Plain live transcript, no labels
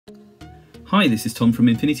Hi, this is Tom from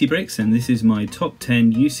Infinity Bricks, and this is my top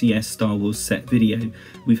 10 UCS Star Wars set video.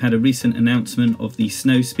 We've had a recent announcement of the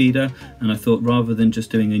Snowpeeder, and I thought rather than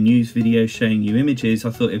just doing a news video showing you images, I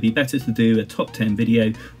thought it'd be better to do a top 10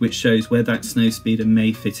 video which shows where that Snowpeeder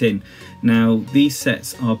may fit in. Now, these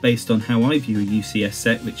sets are based on how I view a UCS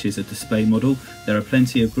set, which is a display model. There are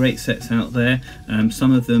plenty of great sets out there.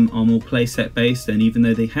 Some of them are more playset based, and even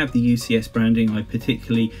though they have the UCS branding, I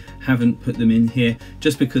particularly haven't put them in here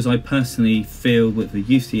just because I personally feel with a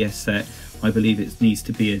UCS set, I believe it needs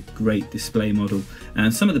to be a great display model.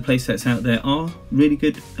 And some of the playsets out there are really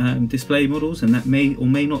good display models, and that may or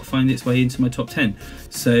may not find its way into my top 10.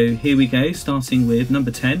 So here we go, starting with number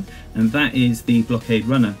 10, and that is the Blockade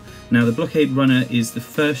Runner. Now, the Blockade Runner is the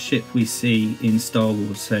first ship we see in Star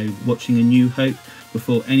Wars, so watching A New Hope,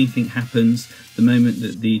 before anything happens, the moment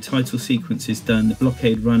that the title sequence is done, the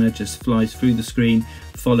Blockade Runner just flies through the screen,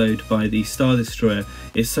 followed by the Star Destroyer.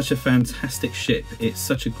 It's such a fantastic ship. It's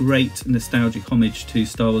such a great nostalgic homage to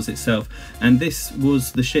Star Wars itself. And this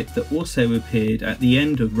was the ship that also appeared at the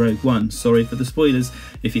end of Rogue One. Sorry for the spoilers.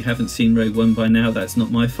 If you haven't seen Rogue One by now, that's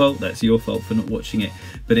not my fault. That's your fault for not watching it.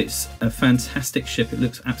 But it's a fantastic ship. It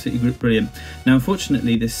looks absolutely brilliant. Now,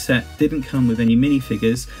 unfortunately, this set didn't come with any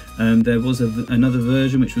minifigures. There was another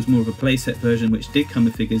version, which was more of a playset version, which did come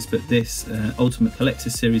with figures, but this Ultimate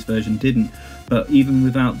Collector's Series version didn't. But even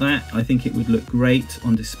without that, I think it would look great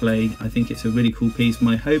on display. I think it's a really cool piece.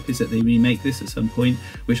 My hope is that they remake this at some point,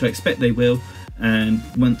 which I expect they will. And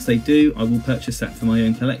once they do, I will purchase that for my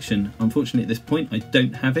own collection. Unfortunately, at this point, I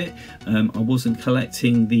don't have it. I wasn't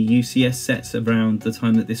collecting the UCS sets around the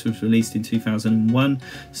time that this was released in 2001,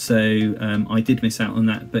 so I did miss out on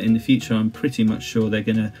that. But in the future, I'm pretty much sure they're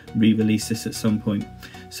going to re-release this at some point.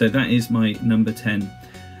 So that is my number 10.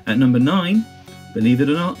 At number 9, believe it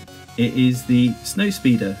or not, it is the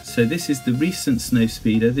Snowpeeder. So this is the recent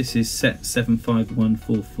Snowpeeder. This is set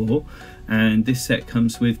 75144, and this set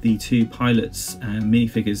comes with the two pilots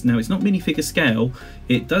minifigures. Now, it's not minifigure scale.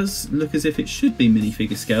 It does look as if it should be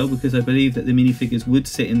minifigure scale because I believe that the minifigures would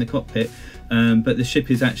sit in the cockpit, but the ship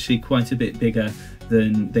is actually quite a bit bigger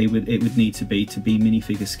than it would need to be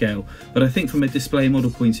minifigure scale. But I think from a display model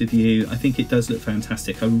point of view, I think it does look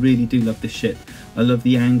fantastic. I really do love this ship. I love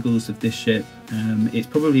the angles of this ship. It's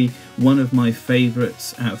probably one of my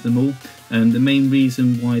favourites out of them all. The main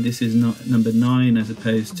reason why this is not number 9 as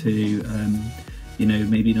opposed to you know,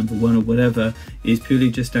 maybe number 1 or whatever, is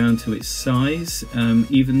purely just down to its size.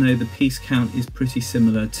 Even though the piece count is pretty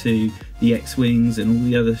similar to the X-Wings and all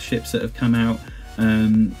the other ships that have come out,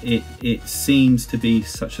 it seems to be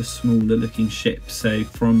such a smaller looking ship. So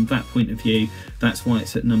from that point of view, that's why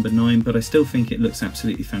it's at number 9, but I still think it looks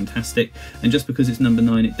absolutely fantastic. And just because it's number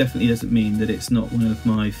 9, it definitely doesn't mean that it's not one of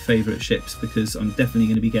my favourite ships, because I'm definitely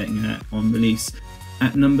going to be getting that on release.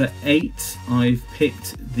 At number 8, I've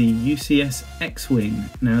picked the UCS X-Wing.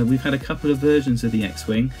 Now, we've had a couple of versions of the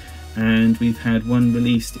X-Wing, and we've had one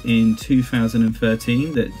released in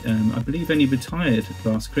 2013 that I believe only retired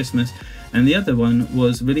last Christmas, and the other one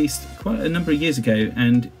was released quite a number of years ago,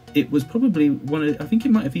 and it was probably one of, I think it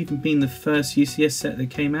might have even been the first UCS set that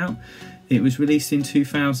came out. It was released in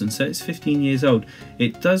 2000, so it's 15 years old.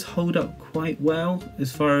 It does hold up quite well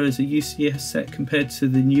as far as a UCS set compared to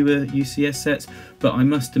the newer UCS sets, but I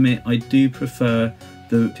must admit I do prefer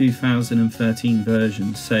the 2013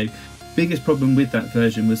 version. So biggest problem with that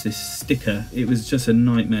version was this sticker. It was just a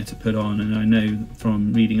nightmare to put on, and I know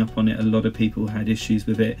from reading up on it, a lot of people had issues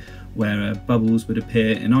with it where bubbles would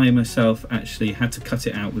appear, and I myself actually had to cut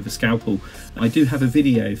it out with a scalpel. I do have a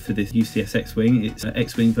video for this UCS X-Wing. It's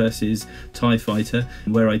X-Wing versus TIE Fighter,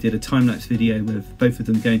 where I did a time-lapse video with both of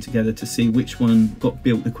them going together to see which one got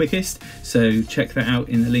built the quickest, so check that out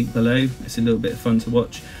in the link below. It's a little bit of fun to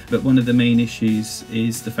watch, but one of the main issues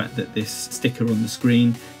is the fact that this sticker on the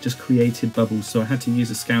screen just created bubbles, so I had to use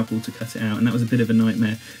a scalpel to cut it out, and that was a bit of a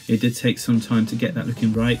nightmare. It did take some time to get that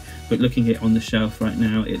looking right, but looking at it on the shelf right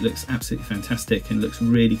now, it looks absolutely fantastic and looks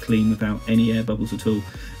really clean without any air bubbles at all.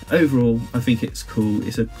 Overall, I think it's cool.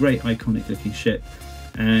 It's a great iconic looking ship,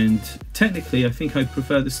 and technically I think I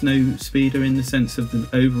prefer the Snowpeeder in the sense of the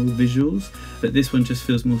overall visuals, but this one just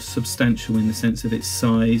feels more substantial in the sense of its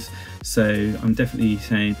size, so I'm definitely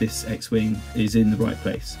saying this X-Wing is in the right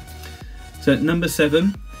place. So at number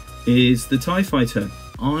 7 is the TIE Fighter.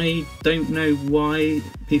 I don't know why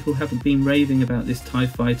people haven't been raving about this TIE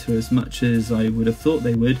Fighter as much as I would have thought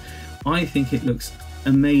they would. I think it looks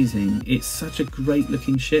amazing. It's such a great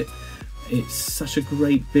looking ship. It's such a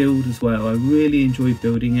great build as well. I really enjoyed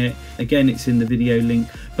building it. Again, it's in the video link,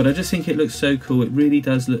 but I just think it looks so cool. It really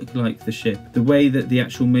does look like the ship. The way that the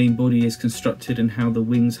actual main body is constructed and how the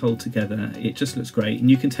wings hold together, it just looks great. And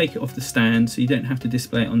you can take it off the stand, so you don't have to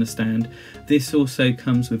display it on the stand. This also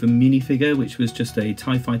comes with a minifigure, which was just a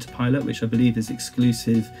TIE Fighter pilot, which I believe is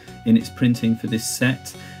exclusive in its printing for this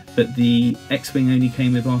set. But the X-Wing only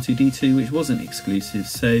came with R2-D2, which wasn't exclusive.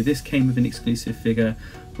 So this came with an exclusive figure,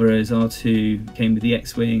 whereas R2 came with the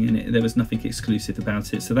X-Wing and there was nothing exclusive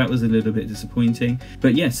about it. So that was a little bit disappointing.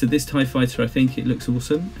 But yeah, so this TIE Fighter, I think it looks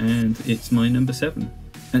awesome, and it's my number 7.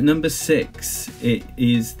 At number 6, it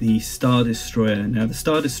is the Star Destroyer. Now, the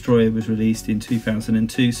Star Destroyer was released in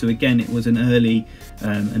 2002, so again, it was an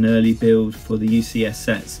early build for the UCS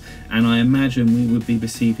sets, and I imagine we would be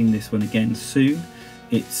receiving this one again soon.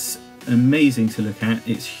 It's amazing to look at.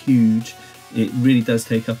 It's huge. It really does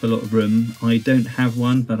take up a lot of room. I don't have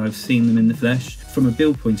one, but I've seen them in the flesh. From a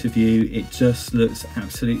build point of view, it just looks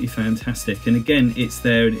absolutely fantastic. And again, it's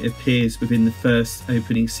there and it appears within the first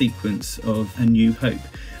opening sequence of A New Hope.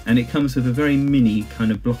 And it comes with a very mini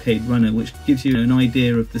kind of blockade runner, which gives you an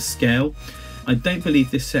idea of the scale. I don't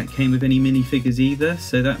believe this set came with any minifigures either,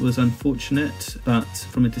 so that was unfortunate, but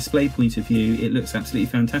from a display point of view, it looks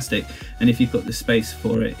absolutely fantastic. And if you've got the space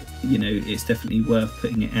for it, you know, it's definitely worth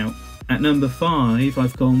putting it out. At number 5,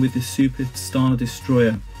 I've gone with the Super Star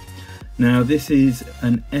Destroyer. Now, this is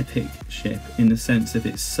an epic ship in the sense of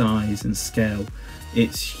its size and scale.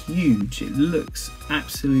 It's huge. It looks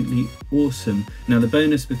absolutely awesome. Now, the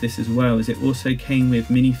bonus with this as well is it also came with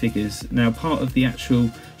minifigures. Now, part of the actual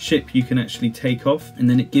ship you can actually take off, and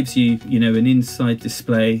then it gives you, you know, an inside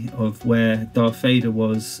display of where Darth Vader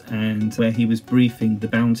was and where he was briefing the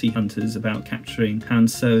bounty hunters about capturing Han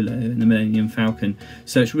Solo and the Millennium Falcon.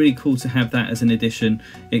 So it's really cool to have that as an addition.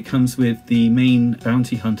 It comes with the main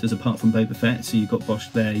bounty hunters apart from Boba Fett. So you've got Bosch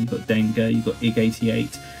there, you've got Dengar, you've got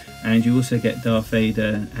IG-88. And you also get Darth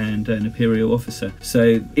Vader and an Imperial officer.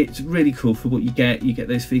 So it's really cool for what you get. You get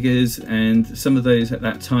those figures, and some of those at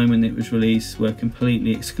that time when it was released were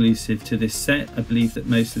completely exclusive to this set. I believe that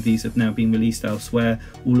most of these have now been released elsewhere,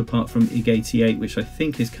 all apart from IG-88, which I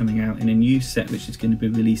think is coming out in a new set which is going to be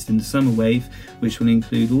released in the Summer Wave, which will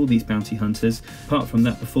include all these bounty hunters. Apart from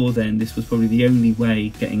that, before then, this was probably the only way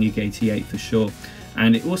getting IG-88 for sure.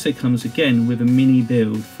 And it also comes again with a mini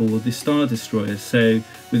build for the Star Destroyer. So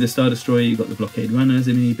with the Star Destroyer, you've got the Blockade Runner as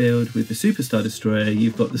a mini build. With the Super Star Destroyer,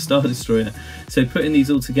 you've got the Star Destroyer. So putting these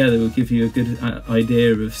all together will give you a good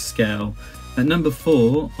idea of scale. At number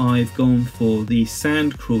 4, I've gone for the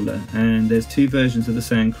Sandcrawler, and there's 2 versions of the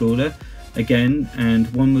Sandcrawler again, and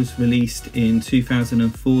one was released in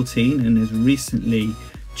 2014 and has recently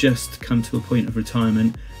just come to a point of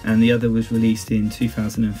retirement, and the other was released in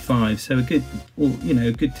 2005, so a good,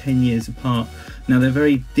 a good 10 years apart. Now, they're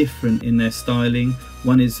very different in their styling.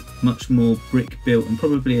 One is much more brick built and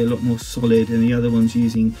probably a lot more solid, and the other one's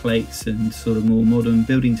using plates and sort of more modern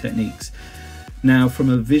building techniques. Now, from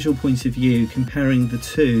a visual point of view, comparing the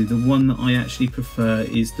two, the one that I actually prefer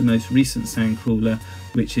is the most recent Sandcrawler,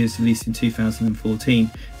 which is released in 2014.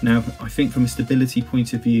 Now, I think from a stability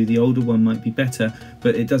point of view, the older one might be better,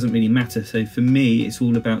 but it doesn't really matter. So for me, it's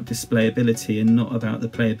all about displayability and not about the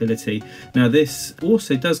playability. Now, this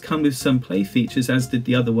also does come with some play features, as did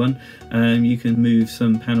the other one. You can move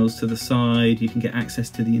some panels to the side, you can get access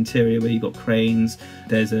to the interior where you've got cranes,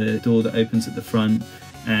 there's a door that opens at the front,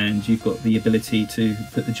 and you've got the ability to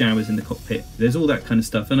put the Jawas in the cockpit. There's all that kind of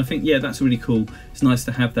stuff, and I think, yeah, that's really cool. It's nice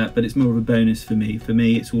to have that, but it's more of a bonus for me. For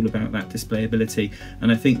me, it's all about that displayability,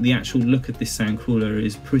 and I think the actual look of this Sandcrawler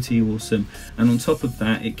is pretty awesome. And on top of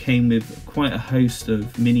that, it came with quite a host of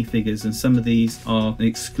minifigures, and some of these are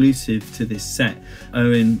exclusive to this set.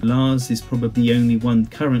 Owen Lars is probably the only one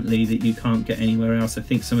currently that you can't get anywhere else. I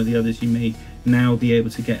think some of the others you may now be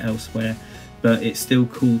able to get elsewhere, but it's still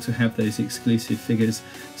cool to have those exclusive figures.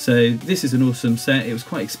 So this is an awesome set. It was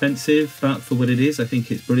quite expensive, but for what it is, I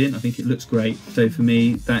think it's brilliant. I think it looks great. So for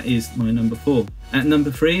me, that is my number 4. At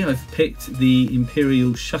number 3, I've picked the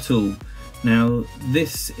Imperial Shuttle. Now,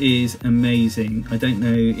 this is amazing. I don't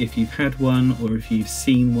know if you've had one or if you've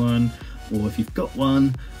seen one or if you've got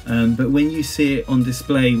one, but when you see it on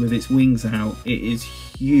display with its wings out, it is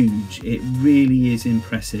huge. It really is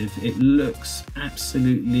impressive. It looks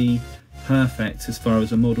absolutely perfect as far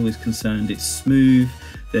as a model is concerned. It's smooth,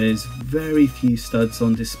 there's very few studs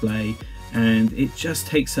on display, and it just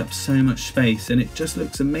takes up so much space, and it just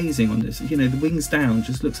looks amazing on this. You know, the wings down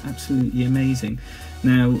just looks absolutely amazing.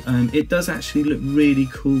 Now, it does actually look really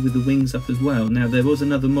cool with the wings up as well. Now, there was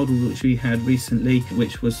another model which we had recently,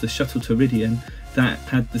 which was the Shuttle Teridian, that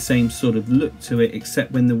had the same sort of look to it,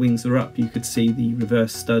 except when the wings are up you could see the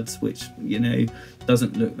reverse studs, which, you know,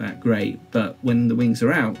 doesn't look that great, but when the wings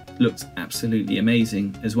are out looks absolutely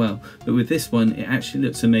amazing as well. But with this one it actually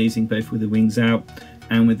looks amazing both with the wings out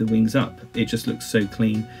and with the wings up. It just looks so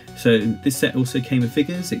clean. So this set also came with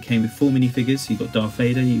figures. It came with 4 minifigures. So you've got Darth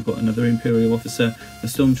Vader, you've got another Imperial officer, a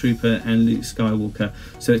Stormtrooper, and Luke Skywalker.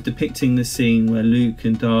 So it's depicting the scene where Luke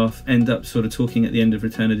and Darth end up sort of talking at the end of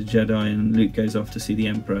Return of the Jedi, and Luke goes off to see the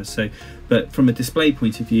Emperor. So, but from a display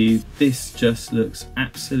point of view, this just looks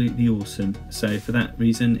absolutely awesome. So for that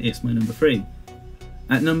reason, it's my number 3.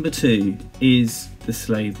 At number 2 is the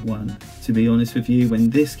Slave One. To be honest with you, when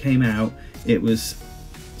this came out, it was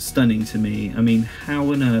stunning to me. I mean,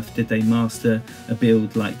 how on earth did they master a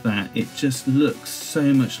build like that? It just looks so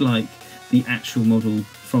much like the actual model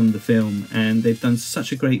from the film, and they've done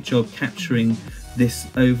such a great job capturing this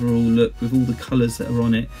overall look with all the colours that are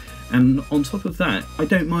on it. And on top of that, I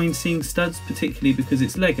don't mind seeing studs, particularly because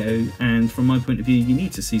it's Lego, and from my point of view you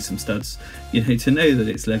need to see some studs, you know, to know that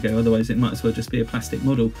it's Lego, otherwise it might as well just be a plastic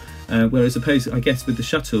model. Whereas opposed, I guess with the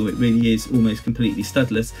shuttle it really is almost completely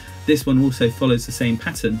studless. This one also follows the same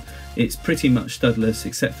pattern. It's pretty much studless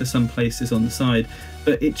except for some places on the side,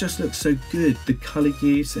 but it just looks so good, the colour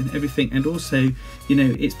use and everything. And also, you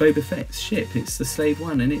know, it's Boba Fett's ship, it's the Slave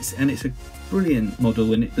One, and it's a brilliant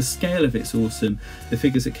model, and the scale of it's awesome. The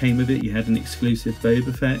figures that came with it, you had an exclusive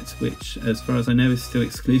Boba Fett, which as far as I know is still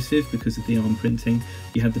exclusive because of the arm printing.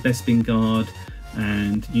 You had the Bespin Guard,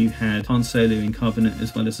 and you had Han Solo in Covenant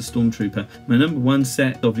as well as a Stormtrooper. My number 1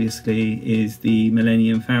 set obviously is the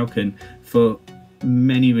Millennium Falcon for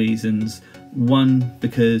many reasons. 1,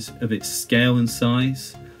 because of its scale and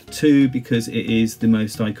size. 2, because it is the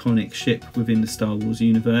most iconic ship within the Star Wars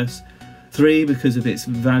universe. 3, because of its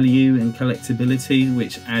value and collectability,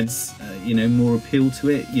 which adds you know, more appeal to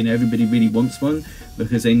it. You know, everybody really wants one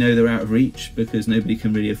because they know they're out of reach, because nobody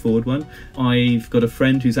can really afford one. I've got a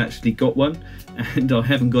friend who's actually got one and I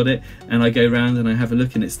haven't got it, and I go around and I have a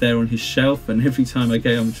look and it's there on his shelf, and every time I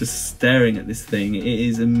go I'm just staring at this thing. It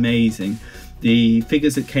is amazing. The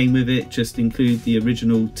figures that came with it just include the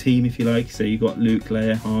original team, if you like, so you've got Luke,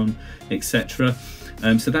 Leia, Han, etc.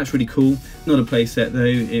 So that's really cool. Not a playset though,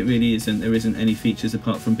 it really isn't. There isn't any features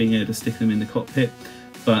apart from being able to stick them in the cockpit.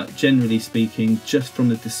 But generally speaking, just from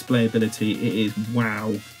the display ability, it is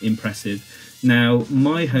wow, impressive. Now,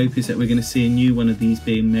 my hope is that we're going to see a new one of these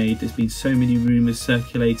being made. There's been so many rumours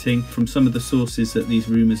circulating. From some of the sources that these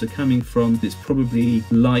rumours are coming from, it's probably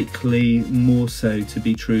likely more so to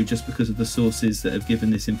be true just because of the sources that have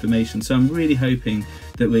given this information. So I'm really hoping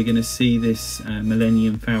that we're going to see this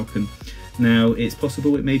Millennium Falcon. Now, it's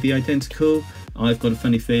possible it may be identical. I've got a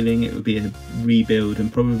funny feeling it would be a rebuild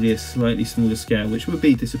and probably a slightly smaller scale, which would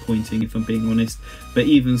be disappointing if I'm being honest. But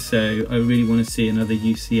even so, I really want to see another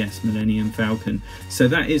UCS Millennium Falcon. So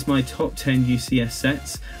that is my top 10 UCS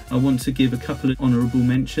sets. I want to give a couple of honourable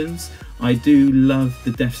mentions. I do love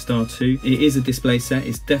the Death Star 2. It is a display set,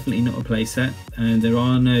 it's definitely not a play set, and there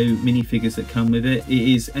are no minifigures that come with it.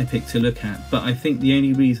 It is epic to look at, but I think the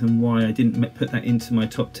only reason why I didn't put that into my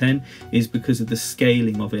top 10 is because of the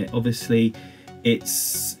scaling of it. Obviously,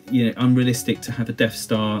 it's, you know, unrealistic to have a Death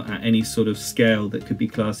Star at any sort of scale that could be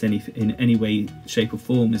classed in any way, shape or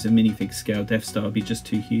form as a minifig scale. Death Star would be just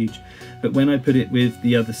too huge. But when I put it with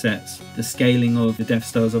the other sets, the scaling of the Death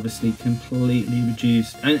Star is obviously completely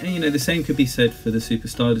reduced. And you know, the same could be said for the Super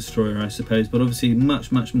Star Destroyer, I suppose, but obviously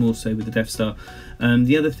much more so with the Death Star.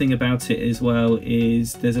 The other thing about it as well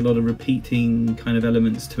is there's a lot of repeating kind of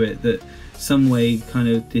elements to it that some way kind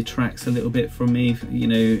of detracts a little bit from me, you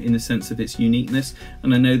know, in the sense of its uniqueness.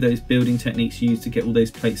 And I know those building techniques used to get all those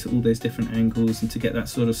plates at all those different angles and to get that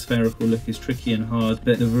sort of spherical look is tricky and hard,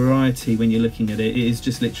 but the variety when you're looking at it, it is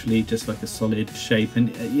just literally just like a solid shape.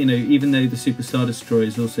 And you know, even though the Super Star Destroyer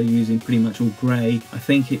is also using pretty much all grey, I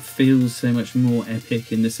think it feels so much more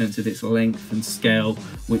epic in the sense of its length and scale,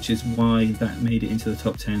 which is why that made it into the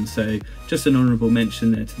top 10. So just an honourable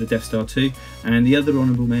mention there to the Death Star 2. And the other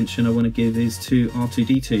honourable mention I want to give is to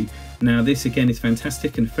R2-D2. Now this again is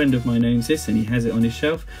fantastic, and a friend of mine owns this and he has it on his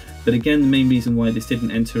shelf, but again the main reason why this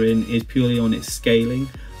didn't enter in is purely on its scaling.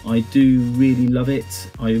 I do really love it.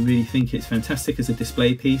 I really think it's fantastic as a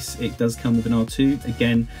display piece. It does come with an R2.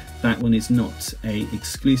 Again, that one is not a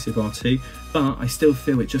exclusive R2, but I still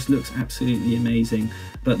feel it just looks absolutely amazing.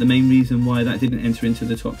 But the main reason why that didn't enter into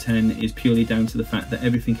the top 10 is purely down to the fact that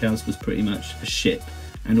everything else was pretty much a ship,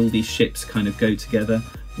 and all these ships kind of go together,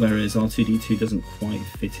 whereas R2-D2 doesn't quite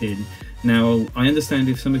fit in. Now, I understand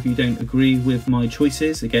if some of you don't agree with my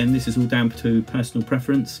choices. Again, this is all down to personal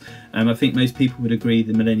preference. I think most people would agree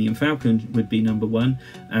the Millennium Falcon would be number one,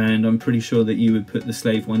 and I'm pretty sure that you would put the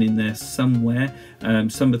Slave one in there somewhere.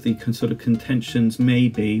 Some of the sort of contentions may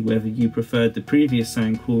be whether you preferred the previous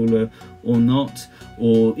Sandcrawler or not,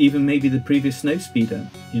 or even maybe the previous Snowpeeder,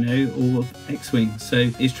 you know, or X-Wing.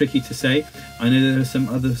 So it's tricky to say. I know there are some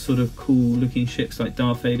other sort of cool looking ships like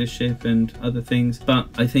Darth Vader's ship and other things, but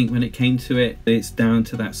I think when it came to it, it's down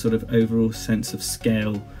to that sort of overall sense of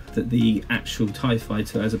scale that the actual TIE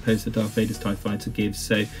Fighter as opposed to Darth Vader's TIE Fighter gives.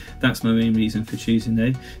 So that's my main reason for choosing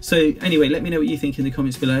though. So anyway, let me know what you think in the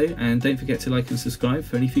comments below, and don't forget to like and subscribe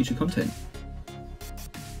for any future content.